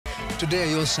today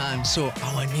are your son, so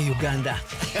our new Uganda.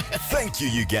 Thank you,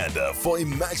 Uganda, for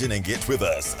imagining it with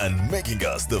us and making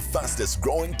us the fastest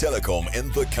growing telecom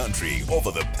in the country over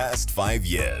the past 5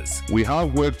 years. We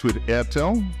have worked with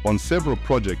Airtel on several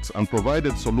projects and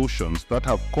provided solutions that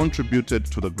have contributed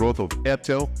to the growth of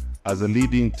Airtel as a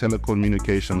leading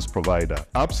telecommunications provider.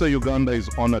 Absa Uganda is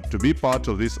honored to be part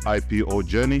of this IPO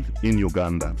journey in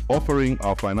Uganda, offering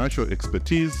our financial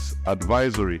expertise,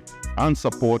 advisory, and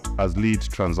support as lead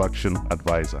transaction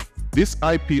advisor. This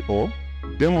IPO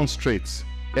demonstrates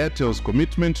Airtel's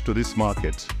commitment to this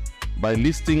market by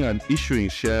listing and issuing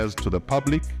shares to the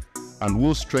public and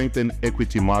will strengthen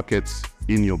equity markets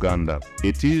in Uganda.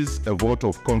 It is a vote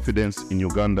of confidence in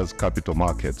Uganda's capital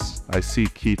markets. I see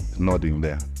Keith nodding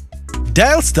there.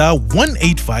 Dial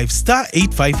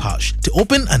 *185*85# to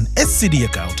open an SCD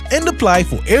account and apply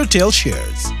for Airtel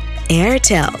shares.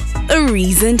 Airtel, a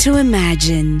reason to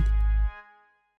imagine.